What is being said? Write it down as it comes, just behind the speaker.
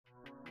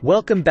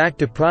Welcome back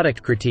to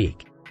Product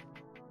Critique.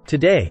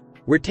 Today,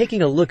 we're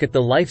taking a look at the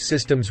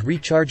Lifesystems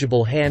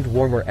Rechargeable Hand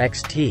Warmer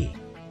XT.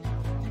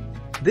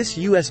 This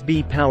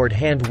USB-powered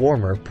hand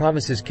warmer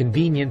promises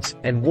convenience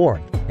and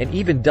warmth, and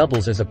even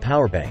doubles as a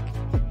power bank.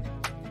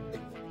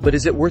 But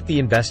is it worth the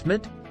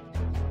investment?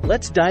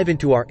 Let's dive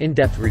into our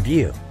in-depth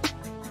review.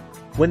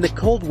 When the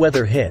cold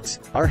weather hits,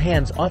 our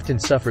hands often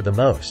suffer the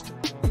most.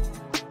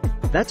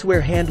 That's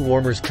where hand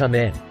warmers come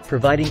in,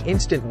 providing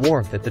instant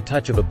warmth at the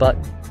touch of a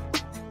button.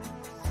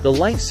 The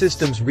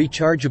Lifesystems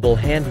Rechargeable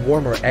Hand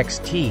Warmer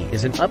XT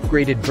is an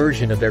upgraded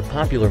version of their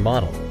popular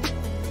model,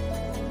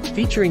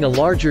 featuring a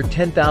larger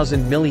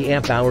 10,000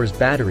 mAh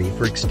battery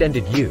for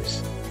extended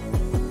use.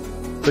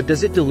 But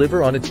does it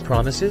deliver on its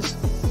promises?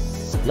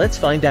 Let's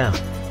find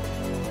out.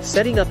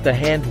 Setting up the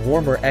Hand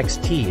Warmer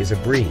XT is a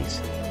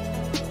breeze.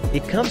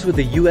 It comes with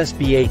a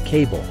USB-A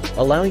cable,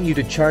 allowing you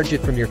to charge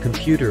it from your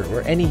computer or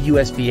any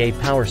USB-A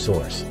power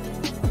source.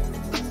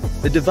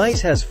 The device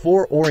has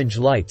 4 orange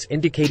lights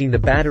indicating the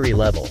battery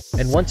level,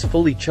 and once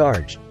fully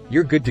charged,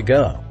 you're good to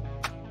go.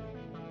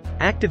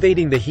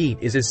 Activating the heat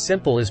is as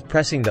simple as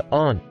pressing the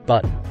on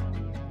button.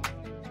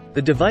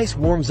 The device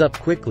warms up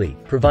quickly,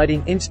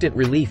 providing instant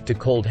relief to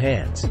cold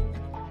hands.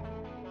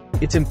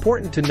 It's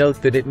important to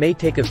note that it may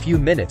take a few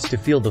minutes to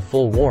feel the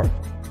full warmth.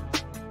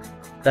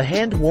 The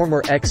Hand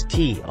Warmer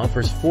XT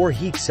offers 4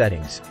 heat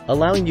settings,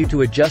 allowing you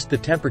to adjust the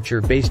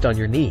temperature based on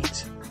your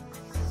needs.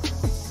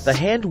 The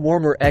Hand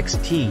Warmer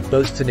XT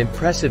boasts an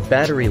impressive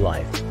battery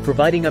life,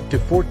 providing up to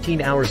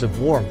 14 hours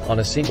of warmth on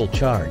a single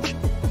charge.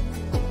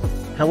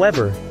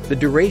 However, the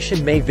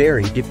duration may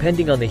vary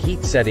depending on the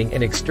heat setting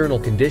and external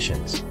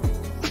conditions.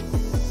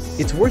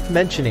 It's worth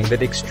mentioning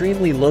that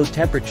extremely low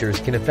temperatures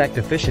can affect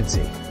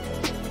efficiency,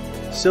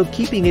 so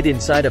keeping it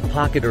inside a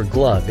pocket or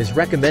glove is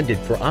recommended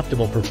for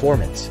optimal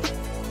performance.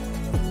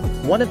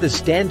 One of the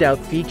standout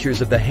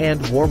features of the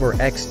Hand Warmer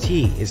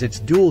XT is its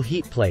dual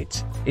heat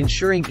plates,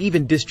 ensuring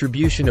even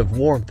distribution of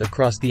warmth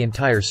across the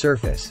entire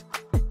surface.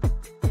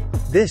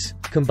 This,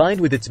 combined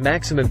with its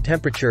maximum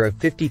temperature of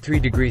 53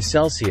 degrees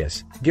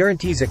Celsius,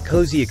 guarantees a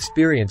cozy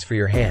experience for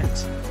your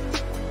hands.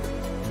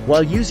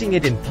 While using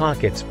it in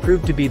pockets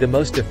proved to be the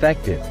most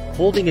effective,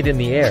 holding it in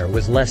the air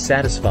was less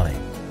satisfying.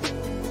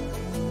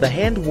 The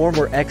Hand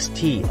Warmer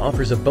XT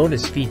offers a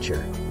bonus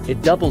feature: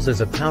 it doubles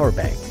as a power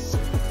bank.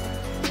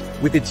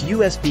 With its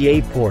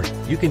USB-A port,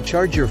 you can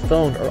charge your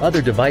phone or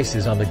other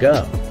devices on the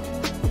go.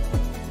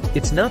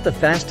 It's not the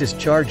fastest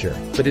charger,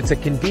 but it's a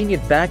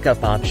convenient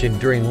backup option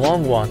during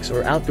long walks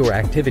or outdoor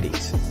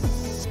activities.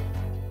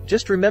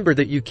 Just remember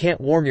that you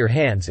can't warm your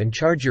hands and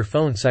charge your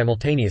phone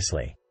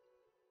simultaneously.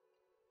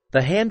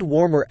 The Hand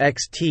Warmer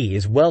XT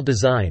is well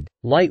designed,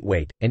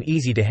 lightweight, and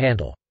easy to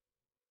handle.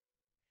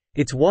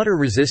 It's water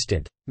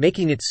resistant,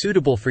 making it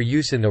suitable for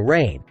use in the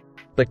rain,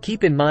 but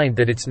keep in mind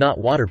that it's not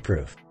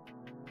waterproof.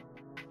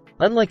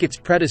 Unlike its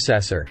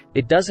predecessor,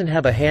 it doesn't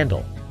have a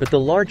handle, but the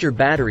larger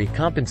battery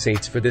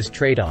compensates for this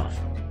trade-off.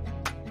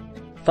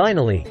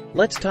 Finally,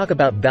 let's talk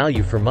about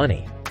value for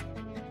money.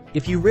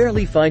 If you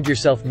rarely find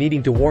yourself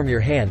needing to warm your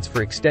hands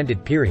for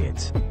extended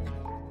periods,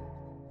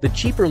 the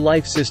cheaper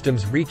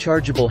Lifesystems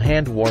Rechargeable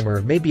Hand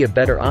Warmer may be a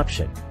better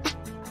option.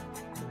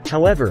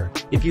 However,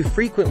 if you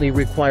frequently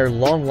require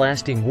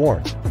long-lasting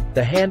warmth,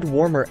 the Hand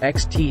Warmer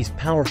XT's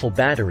powerful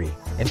battery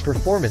and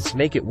performance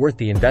make it worth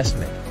the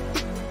investment.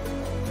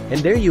 And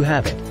there you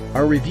have it,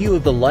 our review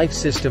of the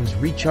Lifesystems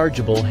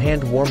Rechargeable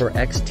Hand Warmer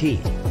XT.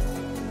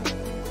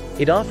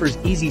 It offers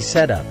easy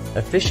setup,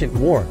 efficient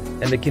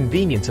warmth, and the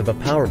convenience of a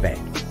power bank.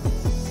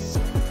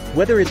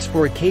 Whether it's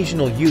for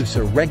occasional use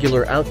or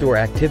regular outdoor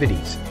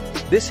activities,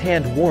 this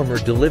hand warmer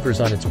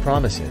delivers on its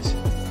promises.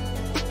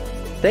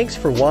 Thanks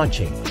for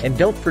watching, and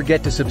don't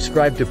forget to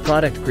subscribe to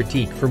Product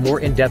Critique for more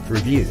in-depth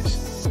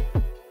reviews.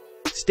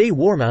 Stay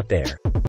warm out there.